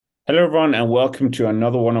Hello, everyone, and welcome to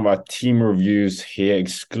another one of our team reviews here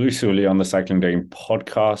exclusively on the Cycling Daily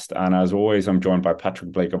podcast. And as always, I'm joined by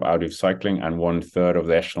Patrick Blake of Out of Cycling and one third of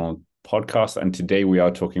the Echelon podcast. And today we are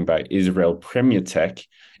talking about Israel Premier Tech.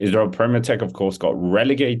 Israel Premier Tech, of course, got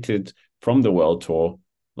relegated from the World Tour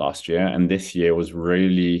last year, and this year was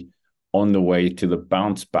really on the way to the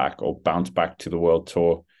bounce back to the World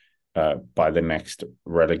Tour by the next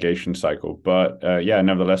relegation cycle. But yeah,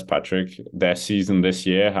 nevertheless, Patrick, their season this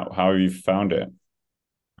year, how have you found it?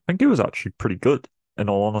 I think it was actually pretty good, in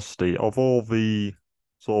all honesty. Of all the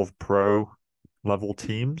sort of pro level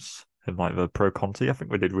teams in like the Pro Conti, I think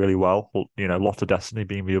we did really well. Lotto Destiny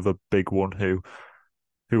being the other big one who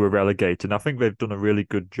were relegated. And I think they've done a really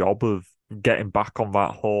good job of getting back on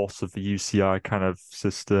that horse of the UCI kind of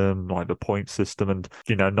system, like the point system, and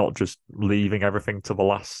not just leaving everything to the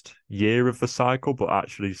last year of the cycle, but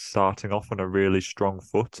actually starting off on a really strong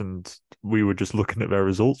foot. And we were just looking at their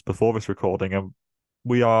results before this recording, and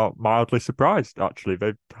we are mildly surprised, actually.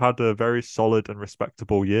 They've had a very solid and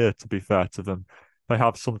respectable year, to be fair to them. They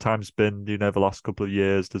have sometimes been, the last couple of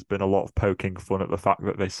years, there's been a lot of poking fun at the fact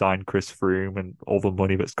that they signed Chris Froome and all the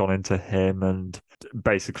money that's gone into him. And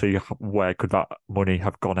basically, where could that money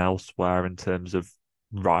have gone elsewhere in terms of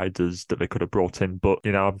riders that they could have brought in? But,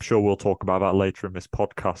 I'm sure we'll talk about that later in this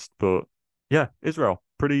podcast. But yeah, Israel,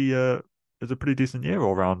 is a pretty decent year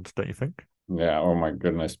all round, don't you think? Yeah, oh my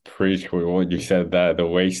goodness, preach with what you said there, the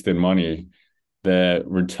wasted money, the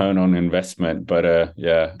return on investment. But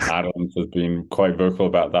yeah, Adams has been quite vocal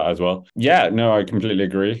about that as well. Yeah, no, I completely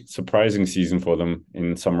agree. Surprising season for them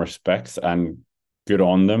in some respects, and good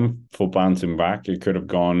on them for bouncing back. It could have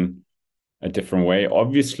gone a different way.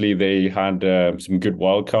 Obviously, they had some good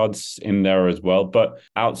wild cards in there as well, but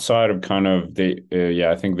outside of kind of yeah,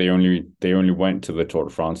 I think they only went to the Tour de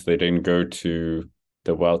France. They didn't go to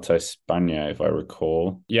the Vuelta a España, if I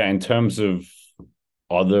recall. Yeah, in terms of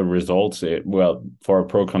other results, well, for a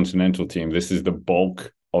pro continental team, this is the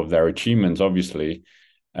bulk of their achievements. Obviously,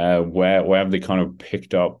 where have they kind of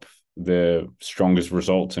picked up the strongest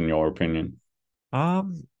results in your opinion?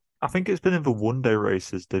 Um, I think it's been in the one day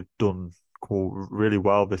races they've done really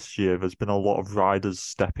well this year. There's been a lot of riders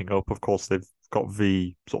stepping up. Of course, they've got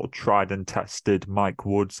the sort of tried and tested Mike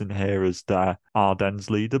Woods in here as their Ardennes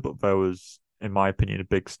leader, but there was, in my opinion, a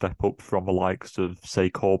big step up from the likes of,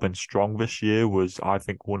 say, Corbin Strong this year was, I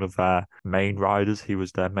think, one of their main riders. He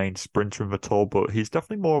was their main sprinter in the Tour, but he's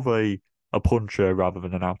definitely more of a puncher rather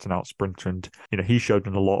than an out and out sprinter. And, he showed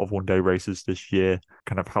in a lot of one day races this year,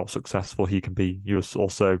 kind of how successful he can be. He was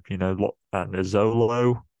also,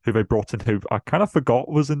 Nizzolo, who they brought in, who I kind of forgot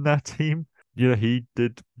was in their team. He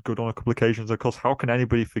did good on a couple of occasions. Of course, how can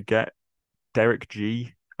anybody forget Derek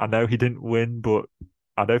G? I know he didn't win, but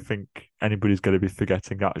I don't think anybody's going to be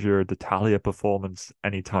forgetting that Giro d'Italia performance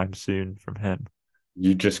anytime soon from him.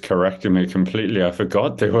 You just corrected me completely. I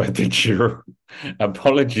forgot they were the Giro.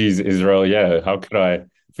 Apologies, Israel. Yeah, how could I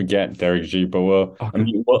forget Derek G? But well, I Okay.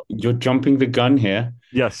 mean, well, you're jumping the gun here.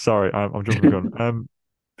 Yes, sorry, I'm jumping the gun.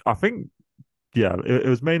 I think yeah, it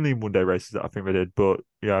was mainly in one day races that I think they did, but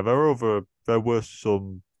yeah, there were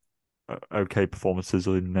some okay performances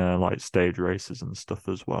in like stage races and stuff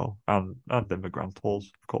as well, and in the Grand Tours,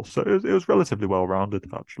 of course. So it was relatively well rounded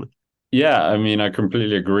actually. Yeah, I mean, I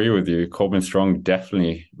completely agree with you. Corbin Strong,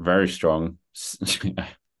 definitely very strong.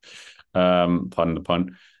 Pardon the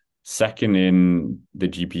pun. Second in the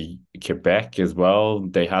GP Quebec as well.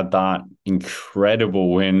 They had that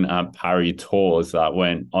incredible win at Paris Tours that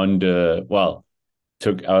went under, well,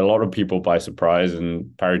 took a lot of people by surprise.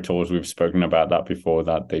 And Paris Tours, we've spoken about that before,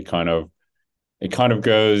 that it kind of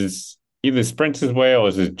goes either sprinters' way or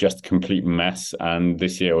is it just a complete mess. And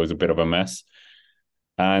this year was a bit of a mess.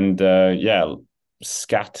 And yeah,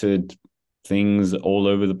 scattered things all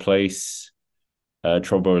over the place.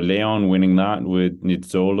 Trobo Leon winning that with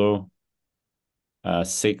Nizzolo.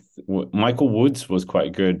 Sixth, Michael Woods was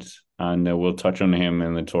quite good, and we'll touch on him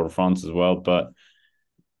in the Tour de France as well. But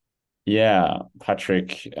yeah,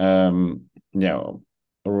 Patrick,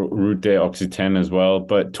 Route de Occitane as well.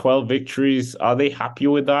 But 12 victories, are they happy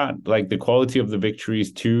with that? Like the quality of the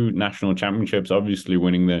victories, two national championships, obviously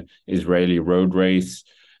winning the Israeli road race,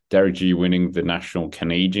 Derek G winning the national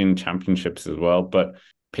Canadian championships as well. But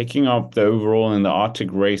picking up the overall in the Arctic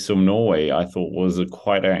race of Norway, I thought was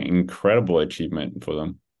quite an incredible achievement for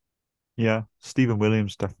them. Yeah, Stephen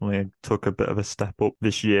Williams definitely took a bit of a step up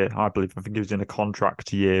this year, I believe. I think he was in a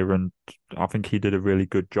contract year, and I think he did a really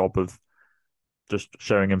good job of just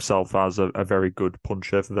showing himself as a very good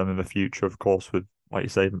puncher for them in the future. Of course, with like you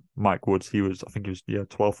say, Mike Woods, I think he was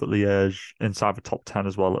 12th at Liège, inside the top 10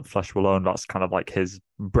 as well at Flèche Wallonne. That's kind of like his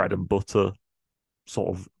bread and butter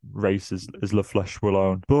sort of race is La Flèche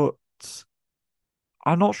Wallonne. But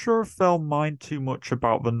I'm not sure if they'll mind too much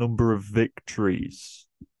about the number of victories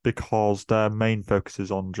because their main focus is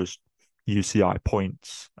on just UCI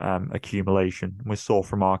points accumulation. We saw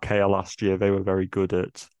from Arkea last year, they were very good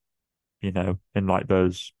at, in like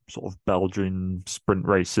those sort of Belgian sprint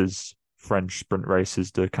races, French sprint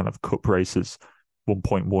races, the kind of cup races,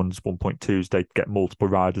 1.1s, 1.2s, they'd get multiple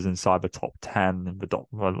riders inside the top 10 and the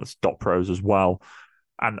dot pros as well.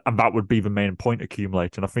 And that would be the main point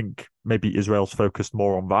accumulator. And I think maybe Israel's focused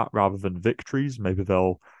more on that rather than victories. Maybe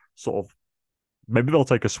they'll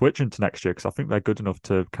take a switch into next year because I think they're good enough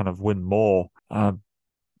to kind of win more. But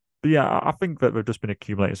yeah, I think that they've just been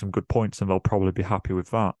accumulating some good points and they'll probably be happy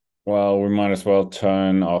with that. Well, we might as well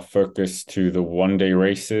turn our focus to the one-day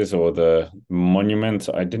races or the monuments.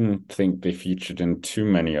 I didn't think they featured in too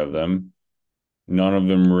many of them. None of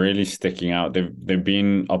them really sticking out. They've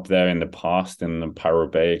been up there in the past in the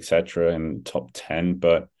Paris-Roubaix, etc., in top 10,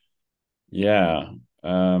 but yeah.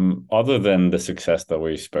 Other than the success that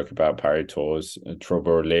we spoke about, Paris Tours,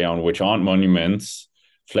 Troubaix Leon, which aren't monuments,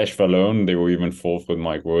 Flèche Wallonne, they were even fourth with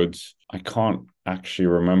Mike Woods. I can't actually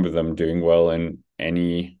remember them doing well in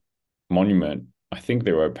any monument. I think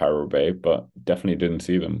they were at Paris-Roubaix, but definitely didn't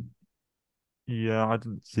see them. Yeah, I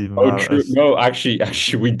didn't see them Oh, out true. as No, actually,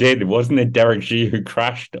 we did. Wasn't it Derek G who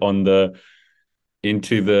crashed on the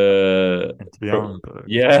into the? into the Arenberg.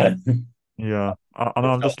 Yeah. Yeah, and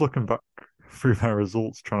I'm just looking back through their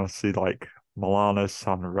results, trying to see like Milano,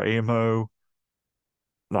 San Remo.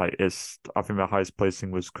 Like I think the highest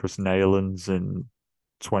placing was Chris Neylands in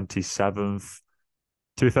 27th.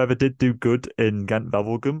 To be fair, they did do good in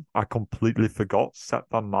Ghent-Wevelgem. I completely forgot. Sepp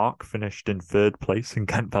van Mark finished in third place in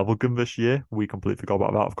Ghent-Wevelgem this year. We completely forgot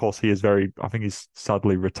about that. Of course, I think he's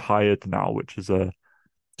sadly retired now, which is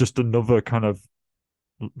just another kind of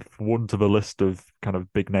one to the list of kind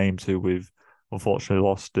of big names who we've unfortunately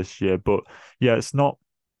lost this year. But yeah,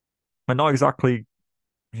 we're not exactly,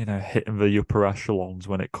 hitting the upper echelons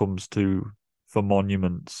when it comes to for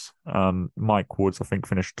monuments. Mike Woods, I think,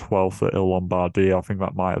 finished 12th at Il Lombardia. I think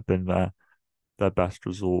that might have been their best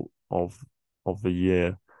result of the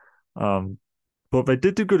year. Um, but they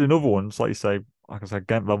did do good in other ones, like you say, like I said,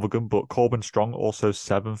 Ghent Wevelgem, but Corbin Strong also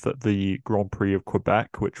seventh at the Grand Prix of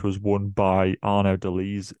Quebec, which was won by Arnaud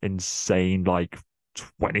Delis's insane, like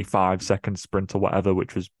 25-second sprint or whatever,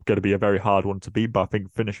 which was going to be a very hard one to beat. But I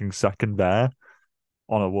think finishing second there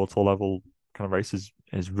on a World Tour level kind of race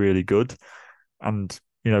is really good. And,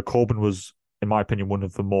 Corbin was, in my opinion, one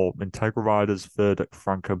of the more integral riders, third at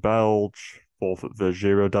Franco-Belge, fourth at the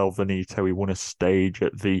Giro del Veneto. He won a stage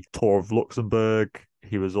at the Tour of Luxembourg.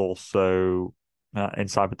 He was also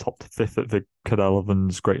inside the top fifth at the Cadel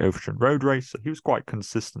Evans Great Ocean Road Race. So he was quite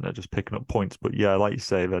consistent at just picking up points. But yeah, like you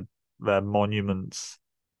say, their monuments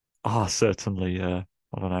are certainly, I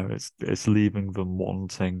don't know, it's leaving them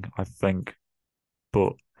wanting, I think.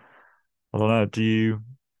 But I don't know, do you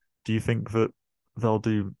think that they'll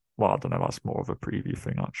do well? I don't know, that's more of a preview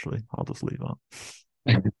thing, actually. I'll just leave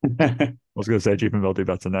that. I was going to say, do you think they'll do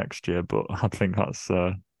better next year? But I think that's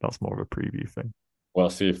more of a preview thing. We'll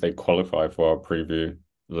see if they qualify for our preview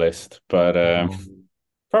list, but Um,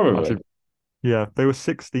 probably. actually, yeah, they were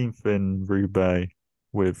 16th in Roubaix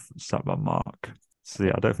with Sepp van Mark. So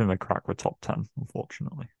yeah, I don't think they crack the top 10,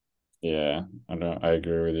 unfortunately. Yeah, I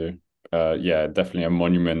agree with you. Yeah, definitely a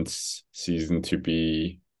monuments season to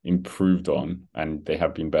be improved on, and they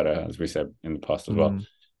have been better, as we said in the past as well. Mm,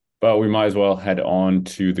 But we might as well head on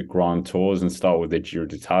to the Grand Tours and start with the Giro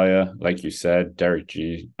d'Italia. Like you said, Derek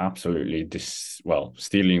G absolutely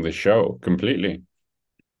stealing the show completely.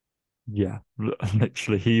 yeah,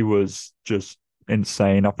 literally, he was just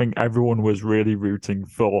insane. I think everyone was really rooting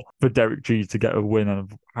for Derek G to get a win.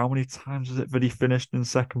 And how many times was it that he finished in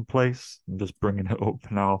second place? I'm just bringing it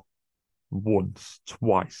up now. Once,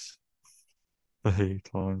 twice, 3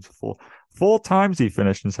 times, four times he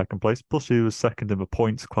finished in second place. Plus, he was second in the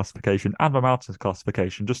points classification and the mountains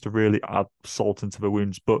classification, just to really add salt into the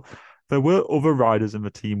wounds. But there were other riders in the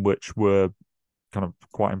team which were kind of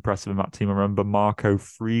quite impressive in that team. I remember Marco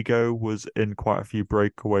Frigo was in quite a few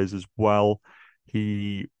breakaways as well.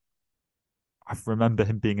 I remember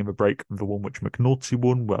him being in the break, the one which McNulty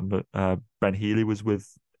won, when Ben Healy was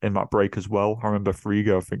in that break as well. I remember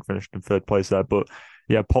Frigo, I think, finished in third place there. But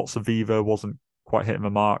yeah, Pozzovivo wasn't quite hitting the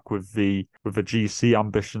mark with the GC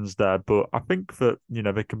ambitions there. But I think that,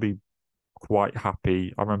 they can be quite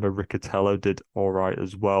happy. I remember Riccatello did all right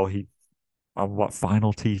as well. He on what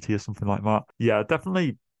final TT or something like that. Yeah,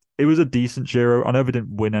 definitely. It was a decent Giro. I know they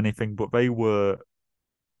didn't win anything, but they were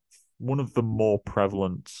one of the more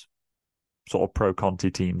prevalent sort of pro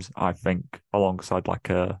Conti teams, I think, alongside like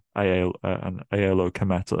an Aolo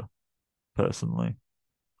Cometa personally.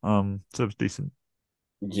 So it was decent.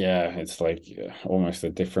 Yeah, it's like almost a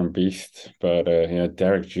different beast. But yeah,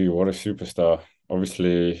 Derek G, what a superstar.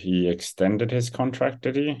 Obviously, he extended his contract,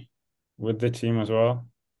 did he, with the team as well,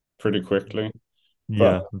 pretty quickly. But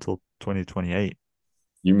Yeah, until 2028.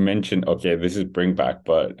 you mentioned, okay, this is bring back,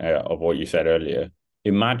 but of what you said earlier.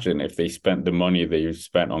 Imagine if they spent the money they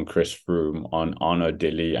spent on Chris Froome on Arnaud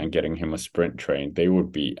Dilly and getting him a sprint train, they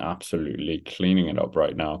would be absolutely cleaning it up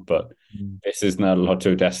right now. But Mm. this is not a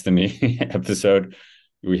Lotto Destiny episode.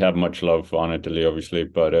 We have much love for Arnaud Dilly, obviously,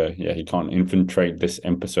 but yeah, he can't infiltrate this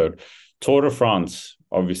episode. Tour de France,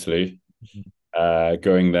 obviously,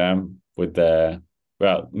 going there with their,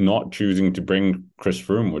 well, not choosing to bring Chris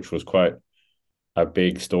Froome, which was quite a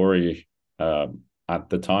big story at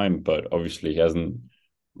the time, but obviously he hasn't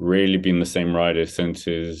really been the same rider since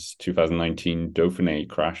his 2019 Dauphiné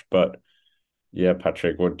crash. But yeah,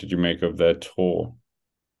 Patrick, what did you make of their tour?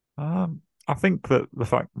 I think that the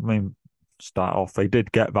fact, I mean, start off, they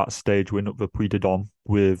did get that stage win up the Puy de Dôme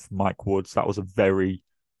with Mike Woods. That was a very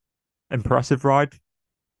impressive ride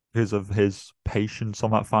because of his patience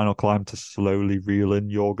on that final climb to slowly reel in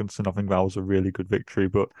Jorgensen. I think that was a really good victory.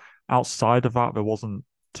 But outside of that, there wasn't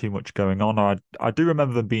too much going on. I do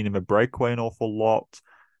remember them being in the breakaway an awful lot.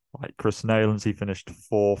 Like Chris Neylands, he finished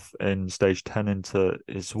fourth in stage 10 into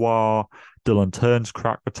Issoire. Dylan Turns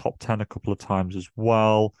cracked the top 10 a couple of times as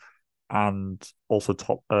well. And also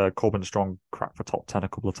Corbin Strong cracked the top 10 a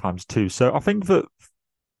couple of times too. So I think that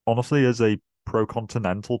honestly, as a pro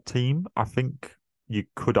continental team, I think you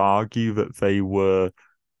could argue that they were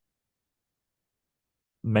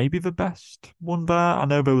maybe the best one there. I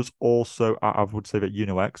know there was also, I would say that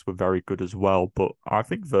UNOX were very good as well, but I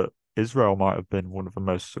think that Israel might have been one of the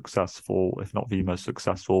most successful, if not the most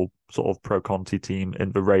successful, sort of pro Conti team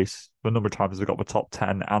in the race. The number of times they got the top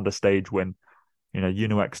 10 and a stage win.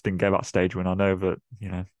 UNOX didn't get that stage win. I know that,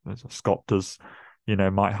 Scott does,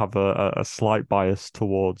 might have a slight bias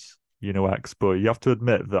towards UNOX, but you have to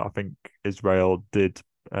admit that I think Israel did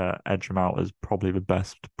edge them out as probably the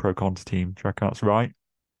best pro Conti team. Do you reckon that's right?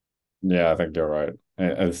 Yeah, I think you're right.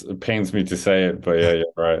 It pains me to say it, but yeah,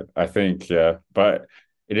 you're right. I think, yeah, but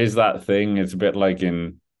it is that thing. It's a bit like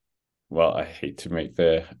in, well, I hate to make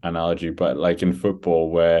the analogy, but like in football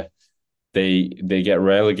where they get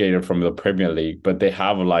relegated from the Premier League, but they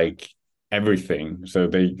have like everything. So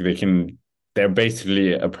they're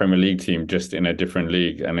basically a Premier League team just in a different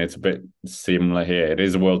league. And it's a bit similar here. It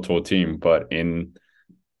is a World Tour team, but in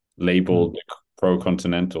Mm. labeled Pro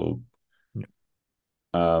Continental.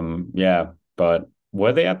 Yeah, but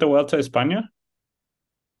were they at the Vuelta a España?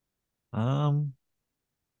 Um,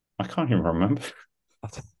 I can't even remember. I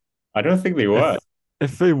th- I don't think they were.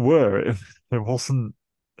 if they were, if it wasn't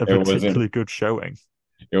a It wasn't. particularly good showing.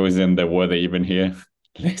 It was in the were they even here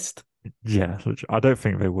list. Yeah, I don't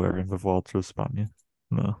think they were in the Vuelta of España.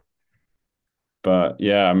 No. But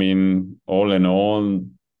yeah, I mean, all in all,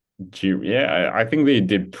 yeah, I think they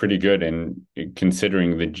did pretty good in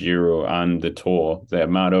considering the Giro and the Tour. The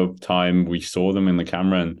amount of time we saw them in the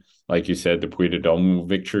camera, and like you said, the Puy de Dôme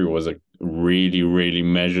victory was a really, really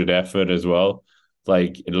measured effort as well.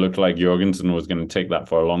 Like it looked like Jorgensen was going to take that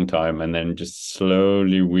for a long time, and then just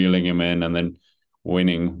slowly wheeling him in, and then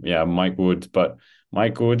winning. Yeah, Mike Woods, but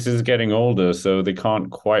Mike Woods is getting older, so they can't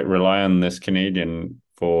quite rely on this Canadian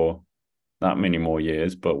for that many more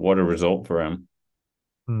years. But what a result for him.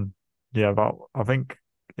 Hmm. Yeah, I think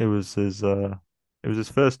it was his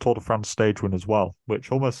first Tour de France stage win as well,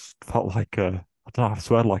 which almost felt like I don't know, I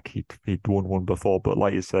swear like he'd won one before, but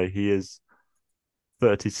like you say, he is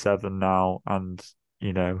 37 now, and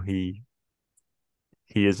you know he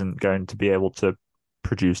isn't going to be able to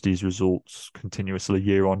produce these results continuously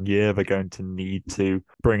year on year. They're going to need to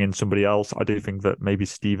bring in somebody else. I do think that maybe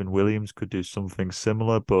Stephen Williams could do something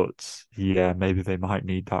similar, but yeah, maybe they might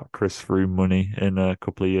need that Chris Froome money in a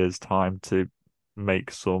couple of years' time to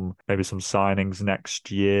make maybe some signings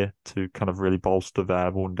next year to kind of really bolster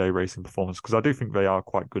their one day racing performance because I do think they are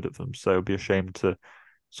quite good at them. So it'd be a shame to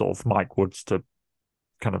sort of Mike Woods to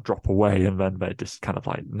kind of drop away and then they're just kind of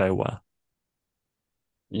like nowhere.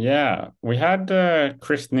 Yeah, we had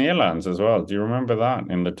Chris Neerlands as well. Do you remember that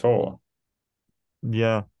in the tour?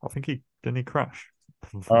 Yeah, I think he didn't he crash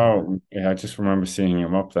from memory. Oh, yeah, I just remember seeing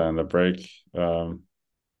him up there in the break. I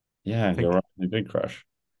Yeah, you're think right. He did crash.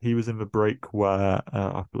 he was in the break where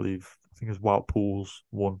I think it was Wout Pools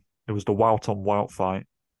won. It was the Wout on Wout fight,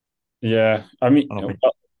 Yeah, I mean, and I think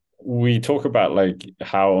we talk about like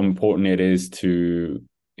how important it is to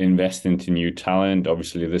invest into new talent.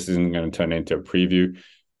 Obviously, this isn't going to turn into a preview,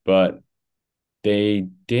 but They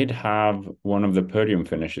did have one of the podium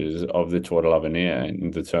finishes of the Tour de l'Avenir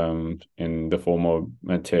in the form of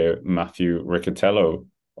Matthew Riccatello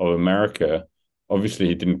of America. Obviously,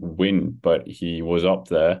 he didn't win, but he was up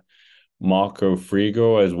there. Marco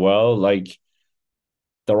Frigo as well. Like,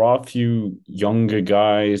 there are a few younger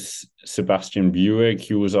guys. Sebastian Buick,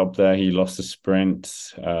 he was up there. He lost a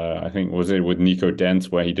sprint. I think was it with Nico Dent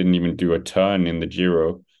where he didn't even do a turn in the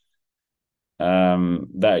Giro.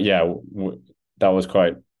 That yeah, that was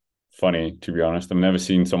quite funny to be honest. I've never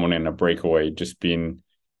seen someone in a breakaway just being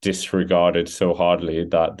disregarded so hardly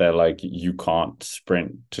that they're like, you can't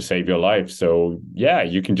sprint to save your life. So yeah,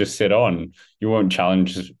 you can just sit on. You won't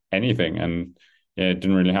challenge anything, and yeah, it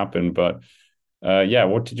didn't really happen. But yeah,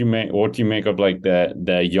 what did you make? What do you make of like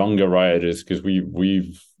the younger riders? Because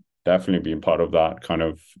we've definitely been part of that kind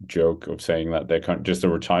of joke of saying that they're kind of just a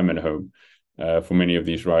retirement home for many of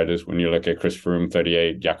these riders. When you look at Chris Froome,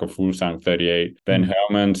 38, Jakob Fuglsang, 38, Ben Mm.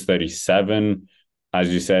 Hermans, 37. As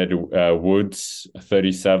you said, Woods,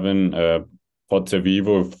 37,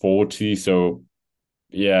 Pozzovivo, 40. So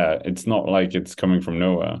yeah, it's not like it's coming from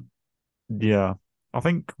nowhere. Yeah, I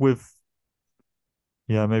think with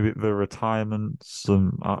yeah, maybe the retirement,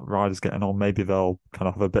 some riders getting on, maybe they'll kind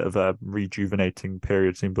of have a bit of a rejuvenating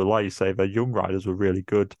period soon. But like you say, the young riders were really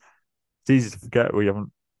good. It's easy to forget we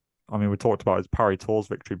haven't. I mean, we talked about his Paris Tours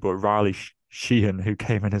victory, but Riley Sheehan, who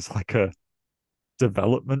came in as like a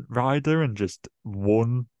development rider and just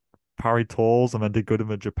won Paris Tours and then did good in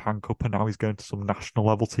the Japan Cup, and now he's going to some national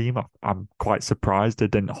level team. I'm quite surprised they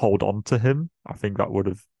didn't hold on to him. I think that would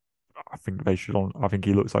have. I think they should. I think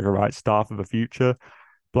he looks like a right star for the future.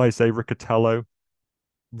 But like I say, Riccatello,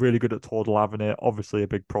 really good at Tour de l'Avenir, obviously a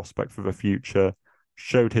big prospect for the future.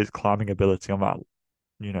 Showed his climbing ability on that,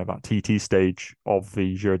 that TT stage of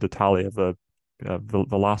the Giro d'Italia, the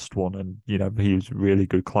last one, and he was really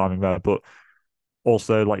good climbing there. But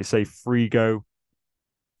also, like you say, Frigo,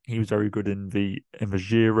 he was very good in the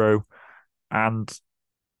Giro, and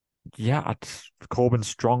yeah, Corbin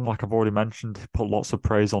Strong, like I've already mentioned, put lots of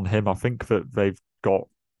praise on him. I think that they've got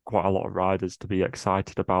quite a lot of riders to be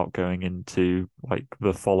excited about going into like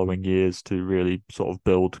the following years to really sort of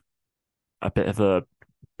build a bit of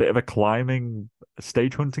a climbing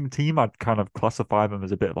stage hunting team. I'd kind of classify them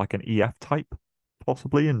as a bit like an EF type,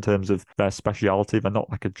 possibly in terms of their speciality. They're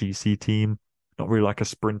not like a GC team, not really like a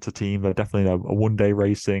sprinter team. They're definitely a one-day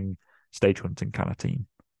racing stage hunting kind of team.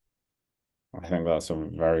 I think that's a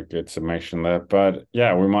very good summation there. But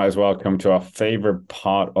yeah, we might as well come to our favorite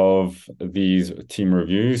part of these team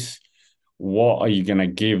reviews. What are you going to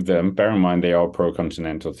give them? Bear in mind, they are a pro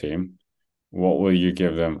continental team. What will you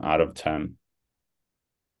give them out of 10?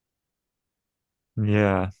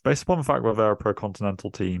 Yeah, based upon the fact that they're a pro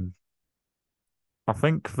continental team, I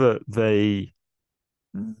think that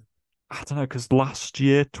I don't know, because last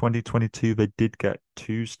year, 2022, they did get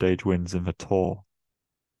two stage wins in the tour.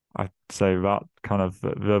 I'd say that kind of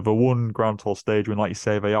the one Grand Tour stage win, like you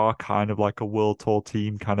say, they are kind of like a World Tour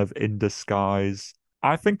team, kind of in disguise.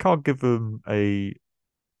 I think I'll give them a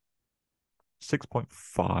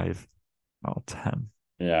 6.5 out of 10.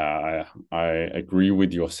 Yeah, I agree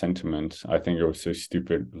with your sentiment. I think it was so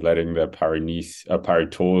stupid letting the Paris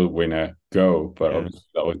Tour winner go, but Yeah. obviously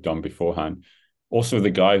that was done beforehand. Also, the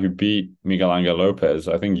guy who beat Miguel Angel Lopez,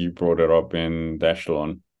 I think you brought it up in the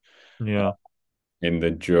echelon Yeah. in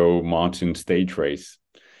the Joe Martin stage race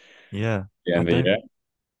Yeah. at the I end of the don't year.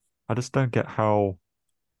 I just don't get how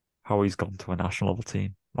he's gone to a national level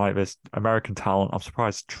team. Like this American talent. I'm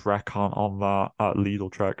surprised Trek aren't on that at Lidl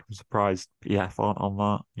Trek. I'm surprised EF aren't on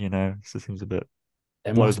that. It just seems a bit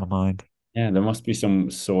There blows must my mind. Yeah, there must be some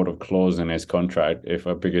sort of clause in his contract. If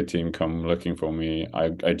a bigger team come looking for me, I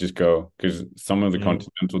just go because some of the Yeah.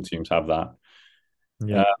 continental teams have that.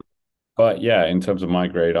 Yeah. Uh, but yeah, in terms of my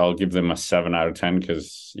grade, I'll give them a 7 out of 10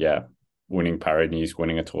 because yeah, winning Paris-Nice,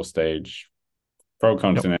 winning a tour stage, pro Yep.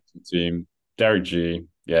 continental team, Derek G,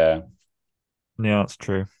 yeah. Yeah, that's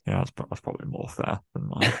true. Yeah, that's probably more fair than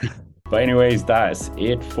mine. But anyways, that's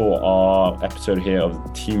it for our episode here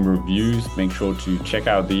of Team Reviews. Make sure to check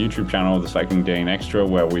out the YouTube channel, The Cycling Day in Extra,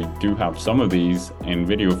 where we do have some of these in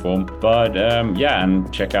video form. But yeah,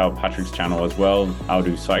 and check out Patrick's channel as well, I'll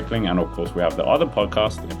Do Cycling. And of course, we have the other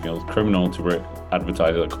podcast. It feels criminal to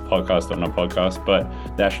advertise a podcast on a podcast, but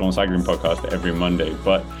the Echelon Cycling Podcast every Monday.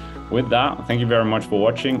 But with that, thank you very much for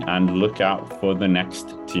watching and look out for the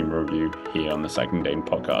next team review here on the Cycling Dane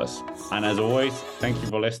podcast. And as always, thank you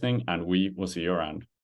for listening and we will see you around.